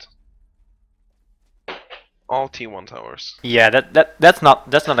towers left. All T1 towers. Yeah, that's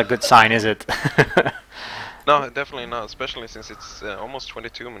not a good sign, is it? No, definitely not, especially since it's almost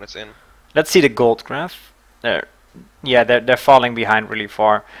 22 minutes in. Let's see the gold graph. They're falling behind really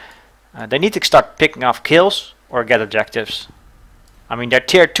far. They need to start picking off kills or get objectives. I mean, their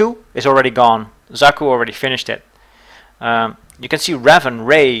tier 2 is already gone. Zaku already finished it. You can see Raven,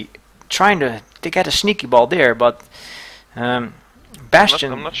 Ray trying to get a sneaky ball there, but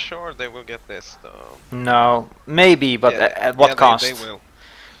Bastion. I'm not sure they will get this though. No, maybe, but at what cost? They will.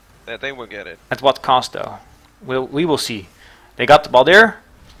 They will get it. At what cost though? We will see. They got the ball there.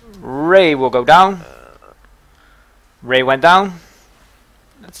 Ray will go down. Ray went down.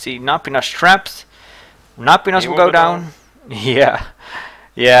 Let's see. Napinas trapped. Napinas will go down. Yeah,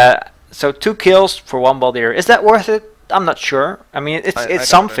 yeah. So 2 kills for 1 Baldir. Is that worth it? I'm not sure. I mean, it's I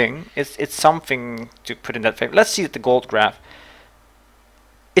something. It's something to put in that favor. Let's see the gold graph.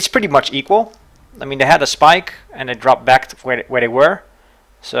 It's pretty much equal. I mean, they had a spike and they dropped back to where they were.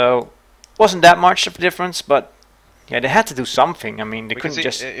 So wasn't that much of a difference, but yeah, they had to do something. I mean, they couldn't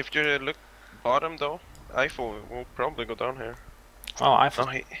just. If you look bottom though, Eiffel will probably go down here. Oh, Eiffel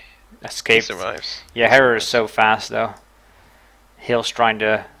he escaped. survives. Yeah, Harrer is so fast though. Hill's trying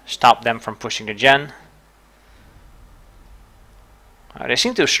to stop them from pushing the gen. They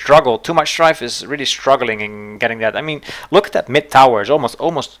seem to struggle. Too much Strife is really struggling in getting that. I mean, look at that mid tower. It's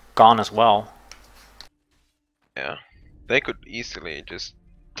almost gone as well. Yeah, they could easily just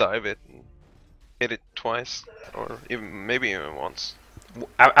dive it and hit it twice, or maybe even once.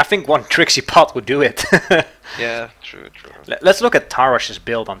 I think one Trixie pot would do it. Yeah, true. Let's look at Tarash's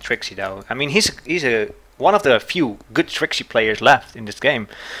build on Trixie though. I mean, he's one of the few good Trixie players left in this game.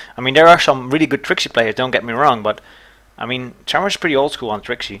 I mean, there are some really good Trixie players, don't get me wrong, but I mean, Tarash is pretty old school on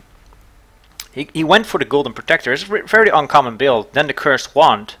Trixie. He went for the Golden Protector. It's a very uncommon build. Then the Cursed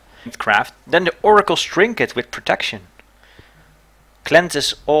Wand craft. Then the Oracle's Trinket with protection.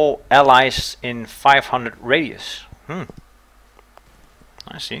 Cleanses all allies in 500 radius.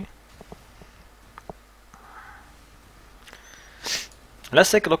 I see.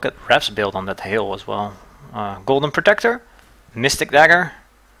 Let's take a look at Ref's build on that hill as well. Golden Protector, Mystic Dagger,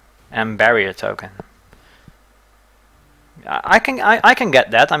 and Barrier Token. I can get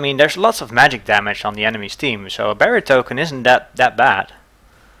that. I mean, there's lots of magic damage on the enemy's team, so a Barrier Token isn't that bad.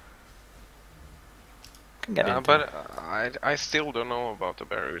 Can get it. But I still don't know about the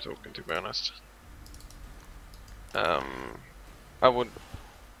Barrier Token, to be honest. I would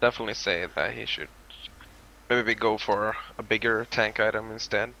definitely say that he should maybe go for a bigger tank item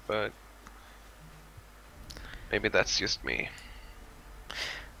instead, but maybe that's just me.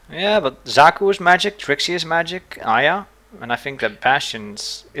 Yeah, but Zaku is magic, Trixie is magic, Aya, and I think that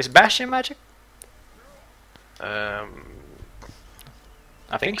Bastion's... Is Bastion magic? I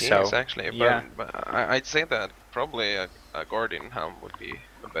think he so. is actually, yeah. but I'd say that probably a Guardian Helm would be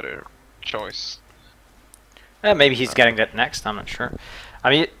a better choice. Maybe he's getting that next, I'm not sure. I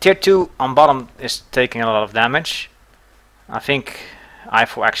mean, tier 2 on bottom is taking a lot of damage. I think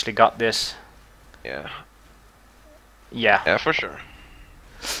Eiffel actually got this. Yeah. Yeah, for sure.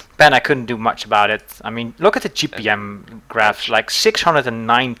 Ben, I couldn't do much about it. I mean, look at the GPM graphs, like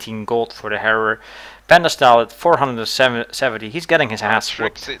 619 gold for the Harrower. Panda style at 470. He's getting his ass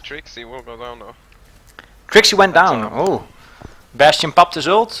whooped. Trixie will go down though. Trixie went down. Oh, Bastion popped his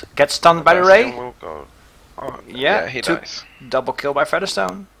ult. Gets stunned by the Ray. Will go. Oh, yeah, he dies. Double kill by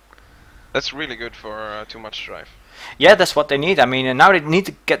Featherstone. That's really good for too much Strife. Yeah, that's what they need. I mean, and now they need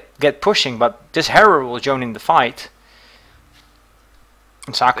to get pushing, but this Harrower will join in the fight.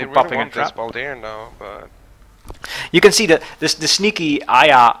 And Saku really popping want a trap. this Baldir now, but you can see the sneaky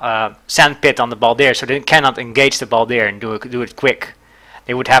Aya sand pit on the Baldir, so they cannot engage the Baldir and do it quick.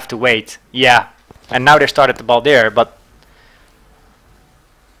 They would have to wait. Yeah, and now they started the Baldir, but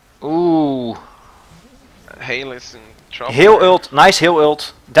ooh, Hale is in trouble. Hill ult, nice Hill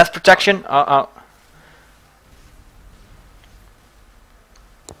ult, death protection.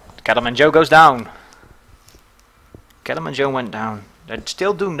 Cattleman Joe goes down. Cattleman Joe went down. They're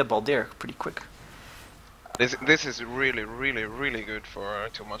still doing the Baldir pretty quick. This is really good for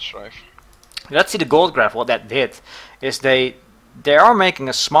too much Strife. Let's see the gold graph. What that did is they are making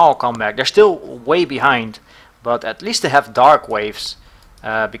a small comeback. They're still way behind, but at least they have dark waves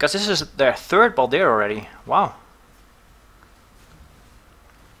because this is their third Baldir already. Wow.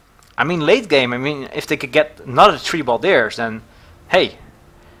 I mean, late game. I mean, if they could get another 3 Baldirs, then hey,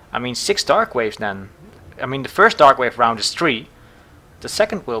 I mean 6 dark waves. Then I mean the first dark wave round is 3. The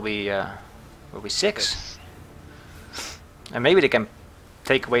second will be 6. And maybe they can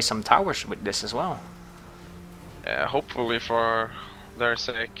take away some towers with this as well. Yeah, hopefully for their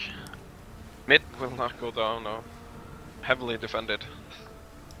sake. Mid will not go down though. Heavily defended.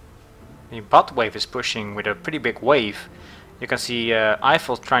 The bot wave is pushing with a pretty big wave. You can see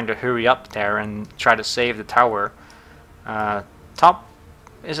Eiffel trying to hurry up there and try to save the tower. Top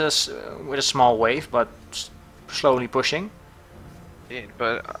is with a small wave, but slowly pushing. Yeah,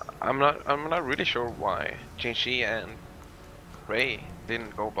 but I'm not really sure why Jinshi and Ray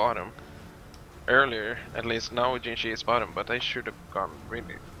didn't go bottom earlier. At least now Jinshi is bottom, but they should have gone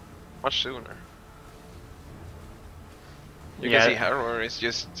really much sooner. You can see Harrower is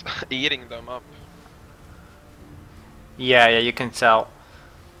just eating them up. Yeah, you can tell.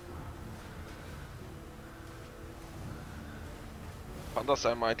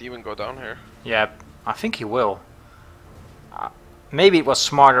 Pandasa might even go down here. Yeah, I think he will. Maybe it was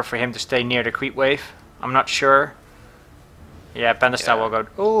smarter for him to stay near the creep wave. I'm not sure. Yeah, Pandastar will go.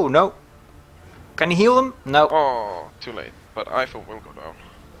 Oh no! Can he heal them? No. Oh, too late. But Eiffel will go down.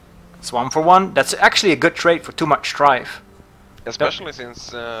 It's 1 for 1. That's actually a good trade for too much Strife. Especially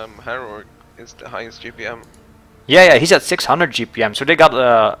since Harrow is the highest GPM. Yeah, he's at 600 GPM, so they got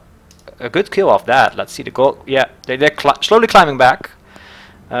a good kill off that. Let's see the goal. Yeah, they're slowly climbing back.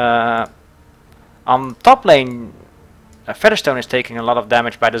 On top lane, Featherstone is taking a lot of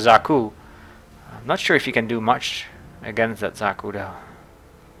damage by the Zaku. I'm not sure if he can do much against that Zaku though.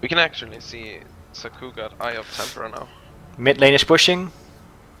 We can actually see Zaku got Eye of Tempera now. Mid lane is pushing.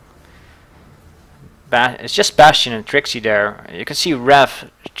 It's just Bastion and Trixie there. You can see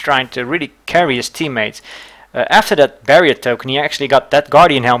Rev trying to really carry his teammates. After that barrier token, he actually got that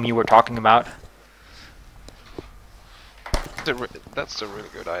Guardian Helm you were talking about. That's a really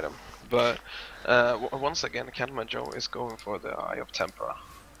good item. But once again, Kanmajo is going for the Eye of Tempera.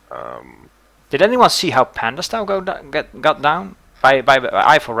 Did anyone see how Pandastar got down by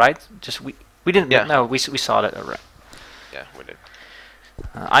Eiffel? Right? Just we didn't know. We saw that already. Yeah, we did.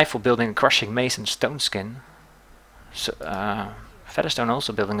 Eiffel building a crushing mace and stone skin. So Featherstone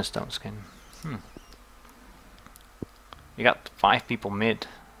also building a stone skin. You got 5 people mid,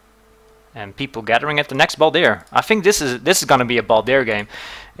 and people gathering at the next Baldir. I think this is gonna be a Baldir game.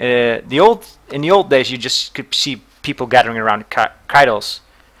 In the old days, you just could see people gathering around Kaidos,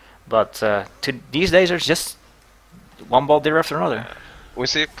 but these days there's just one Baldir after another. We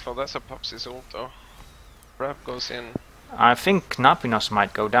see Claudessa pops his ult though. Rev goes in. I think Napinos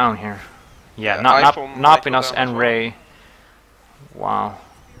might go down here. Yeah, Napinos and Ray. Wow.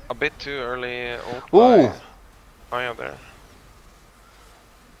 A bit too early ult Ooh! by Aya there.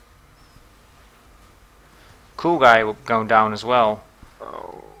 Cool guy going down as well.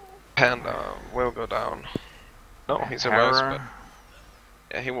 Oh, Panda will go down. No, he's a Hera. rose, but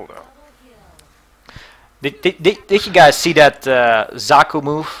yeah, he will go. Did you guys see that Zaku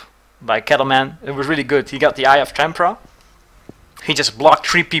move by Kettleman? It was really good. He got the Eye of Tempera. He just blocked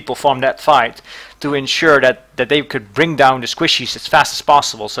 3 people from that fight to ensure that they could bring down the squishies as fast as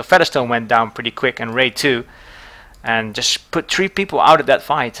possible. So Featherstone went down pretty quick, and Ray too, and just put 3 people out of that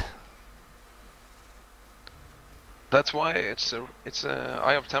fight. That's why it's a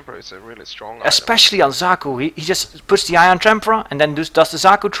Eye of Tempera is a really strong item. Especially on Zaku, he just puts the Eye on Tempera and then does the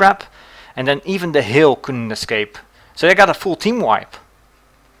Zaku trap, and then even the hill couldn't escape. So they got a full team wipe.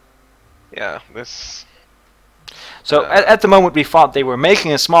 Yeah, this. So at the moment we thought they were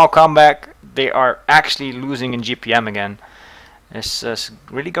making a small comeback. They are actually losing in GPM again. It's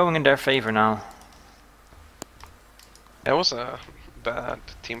really going in their favor now. It was a bad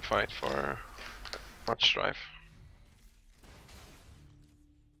team fight for much Strife.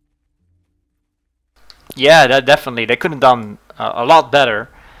 Yeah, that definitely. They could have done a lot better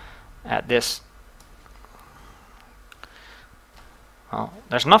at this. Well,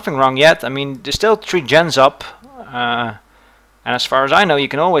 there's nothing wrong yet. I mean, there's still 3 gens up. And as far as I know, you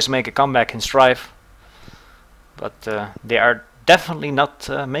can always make a comeback in Strife. But they are definitely not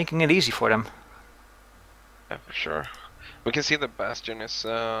making it easy for them. Yeah, for sure. We can see the Bastion is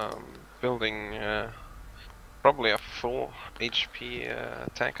building probably a full HP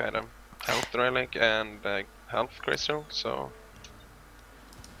tank item. Health relic and health crystal, so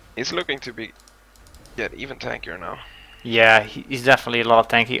he's looking to get even tankier now. Yeah, he's definitely a lot of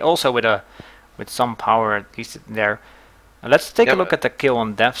tanky. Also with some power at least there. Let's take a look at the kill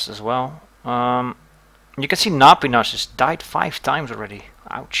on deaths as well. You can see Napinos has died 5 times already.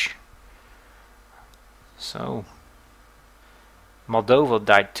 Ouch. So Moldova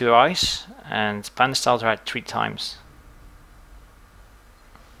died twice and Pandastar died 3 times.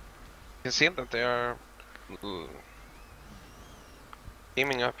 You can see that they are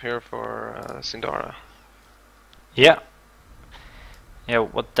teaming up here for Sindara. Yeah. Yeah,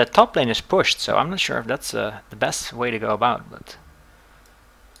 what the top lane is pushed, so I'm not sure if that's the best way to go about, but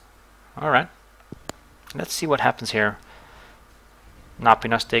alright. Let's see what happens here.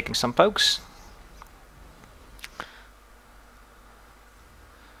 Napinos taking some pokes.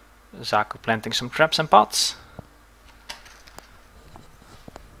 Zaku planting some traps and pots.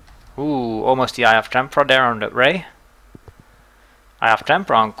 Ooh, almost the Eye of Tempera there on the Ray. Eye of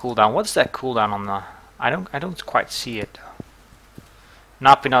Tempera on cooldown. What's that cooldown on the? I don't quite see it.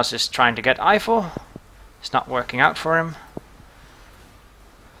 Napinos is trying to get Eiffel. It's not working out for him.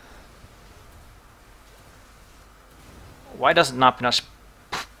 Why doesn't Napinos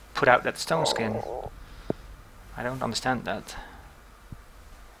put out that stone skin? I don't understand that.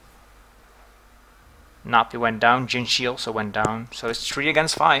 Napi went down, Jinshi also went down, so it's 3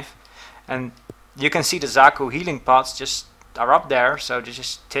 against 5. And you can see the Zaku healing pots just are up there, so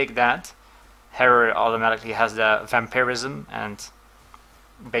just take that. Harrier automatically has the vampirism and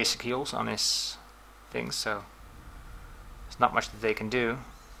basic heals on his things, so there's not much that they can do.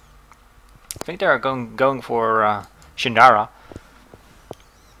 I think they're going for Shindara.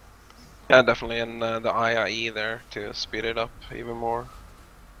 Yeah, definitely, and the IIE there to speed it up even more.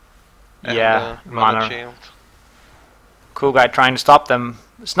 And, yeah, mana shield. Cool guy trying to stop them.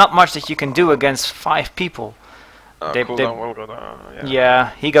 It's not much that you can do against 5 people. Cooldown will go down.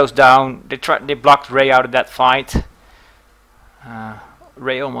 Yeah, he goes down. They blocked Ray out of that fight.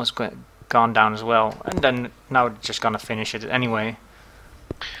 Ray almost gone down as well, and then now they're just gonna finish it anyway.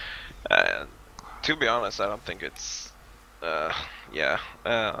 To be honest, I don't think it's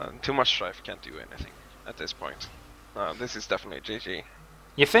too much Strife can't do anything at this point. This is definitely GG.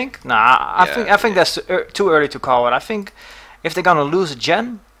 You think? Nah, I think that's too early to call it. I think if they're gonna lose a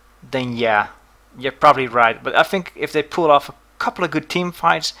gen, then yeah, you're probably right. But I think if they pull off a couple of good team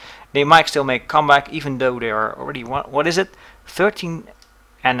fights, they might still make a comeback, even though they are already what is it,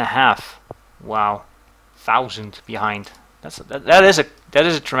 13.5. Wow, 1,000 behind. That is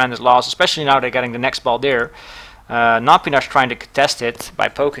a tremendous loss, especially now they're getting the next ball there. Napina's trying to contest it by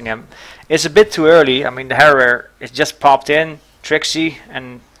poking him. It's a bit too early. I mean, the Harrier is just popped in. Trixie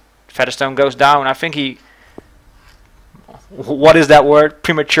and Featherstone goes down. I think he... What is that word?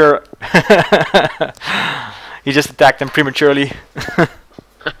 Premature. He just attacked them prematurely.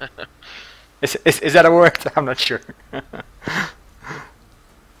 Is that a word? I'm not sure.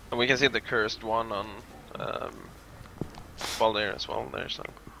 We can see the cursed one on Baldir as well there, so...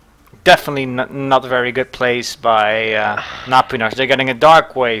 Definitely not a very good place by Napinas. They're getting a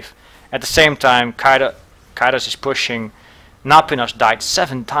dark wave. At the same time, Kairos is pushing. Napinas died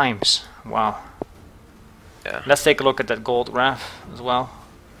 7 times. Wow. Yeah. Let's take a look at that gold graph as well.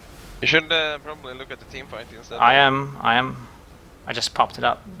 You should probably look at the team fight instead. I am. I just popped it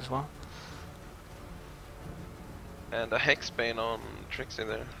up as well. And a Hexbane on Trixie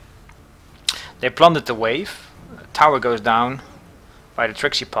there. They plundered the wave. Tower goes down by the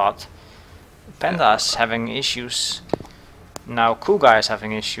Trixie pot. Panda's having issues. Now Cool Guy is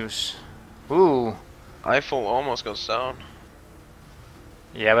having issues. Ooh. Eiffel almost goes down.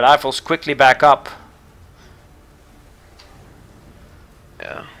 Yeah, but Eiffel's quickly back up.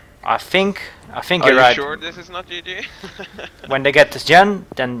 Yeah. I think Are you're right. you sure this is not GG? When they get this gen,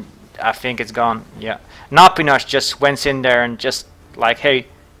 then I think it's gone. Yeah. Napinas just went in there and just like, hey,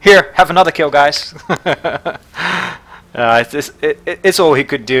 here, have another kill, guys. It's all he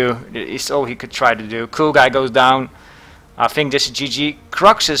could do. It's all he could try to do. Cool Guy goes down. I think this is GG.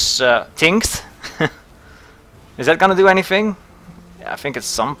 Crux is tinked. Is that gonna do anything? Yeah, I think it's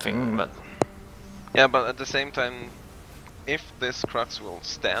something, but... Yeah, but at the same time, if this Crux will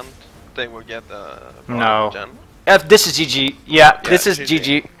stand, they will get a gen. If this is GG, yeah, this is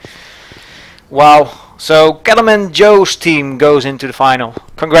GG. GG. Wow. So Cattleman Joe's team goes into the final.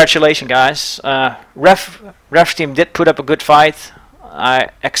 Congratulations, guys. Ref's team did put up a good fight. I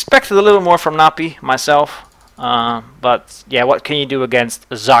expected a little more from Napi myself, but yeah, what can you do against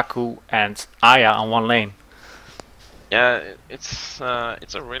Zaku and Aya on one lane? Yeah, it's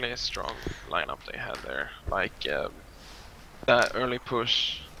a really strong lineup they had there. Like that early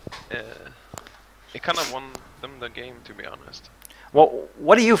push, it kind of won them the game, to be honest.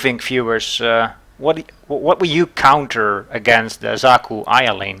 What do you think, viewers? What will you counter against the Zaku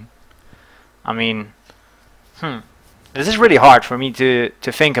Aya lane? I mean, this is really hard for me to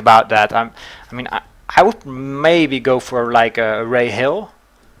think about that. I mean, I would maybe go for like a Ray Hill,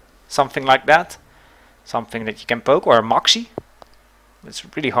 something like that, something that you can poke, or a Moxie. It's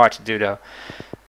really hard to do though.